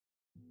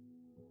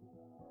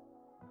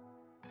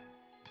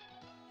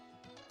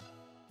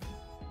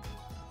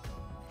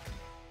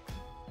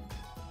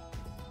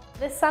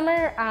This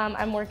summer,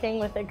 I'm working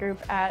with a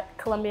group at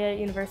Columbia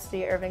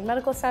University Irving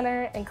Medical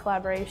Center in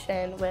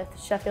collaboration with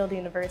Sheffield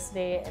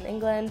University in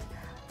England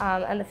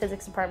and the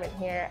physics department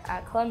here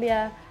at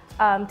Columbia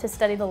to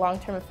study the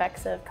long-term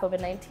effects of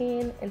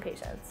COVID-19 in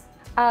patients.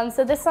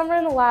 So this summer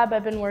in the lab,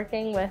 I've been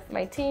working with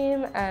my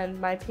team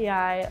and my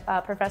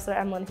PI, Professor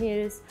Emlyn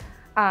Hughes,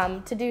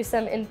 to do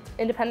some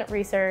independent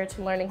research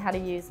and learning how to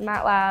use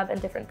MATLAB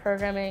and different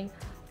programming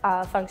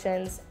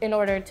functions in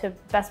order to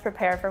best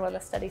prepare for when the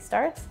study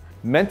starts.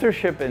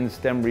 Mentorship in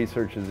STEM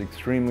research is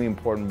extremely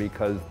important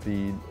because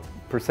the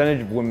percentage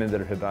of women that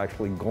have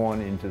actually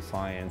gone into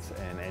science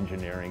and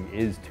engineering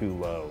is too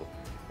low,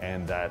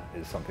 and that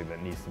is something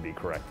that needs to be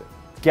corrected.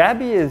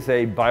 Gabby is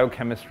a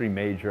biochemistry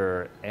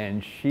major,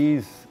 and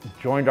she's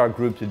joined our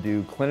group to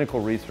do clinical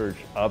research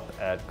up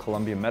at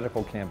Columbia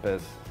Medical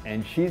Campus,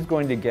 and she's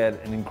going to get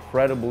an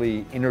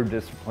incredibly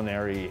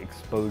interdisciplinary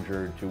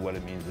exposure to what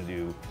it means to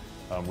do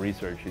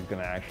research. She's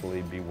going to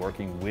actually be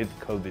working with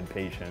COVID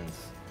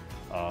patients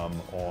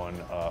on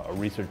a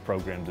research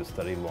program to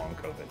study long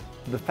COVID.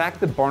 The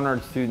fact that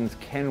Barnard students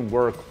can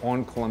work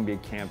on Columbia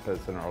campus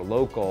and are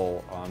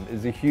local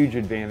is a huge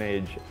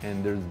advantage,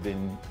 and there's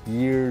been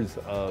years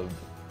of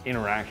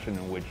interaction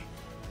in which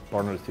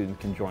Barnard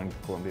students can join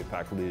Columbia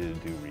faculty to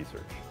do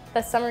research.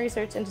 The Summer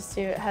Research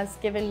Institute has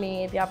given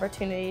me the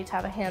opportunity to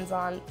have a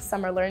hands-on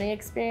summer learning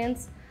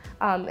experience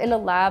in a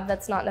lab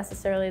that's not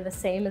necessarily the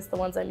same as the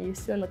ones I'm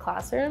used to in the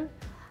classroom.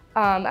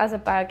 As a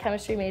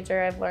biochemistry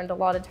major, I've learned a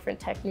lot of different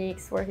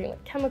techniques working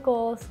with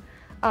chemicals,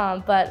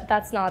 but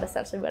that's not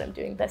essentially what I'm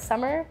doing this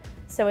summer.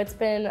 So it's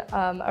been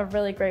a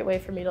really great way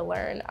for me to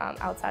learn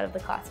outside of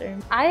the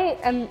classroom. I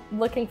am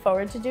looking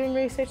forward to doing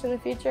research in the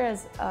future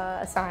as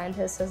a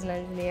scientist, as an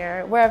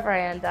engineer, wherever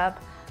I end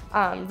up.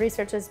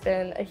 Research has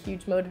been a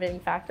huge motivating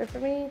factor for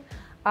me.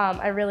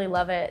 I really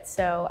love it,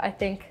 so I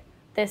think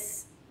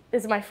this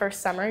is my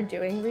first summer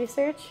doing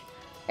research,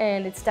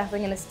 and it's definitely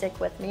going to stick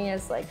with me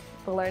as like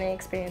the learning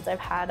experience I've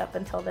had up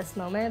until this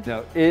moment.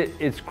 Now,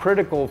 it's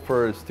critical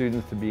for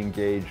students to be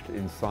engaged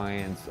in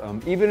science,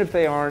 even if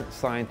they aren't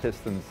scientists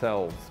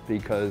themselves,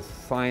 because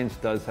science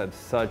does have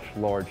such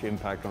large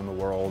impact on the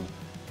world.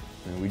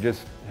 And we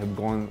just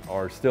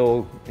are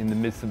still in the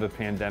midst of a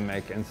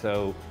pandemic, and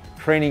so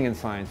training in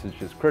science is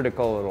just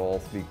critical. It'll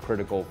also be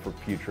critical for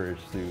future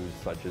issues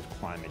such as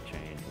climate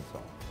change and so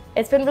on.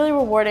 It's been really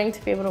rewarding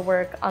to be able to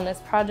work on this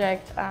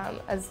project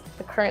as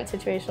the current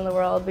situation in the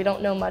world. We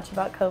don't know much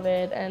about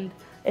COVID, and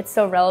it's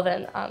so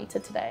relevant to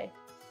today.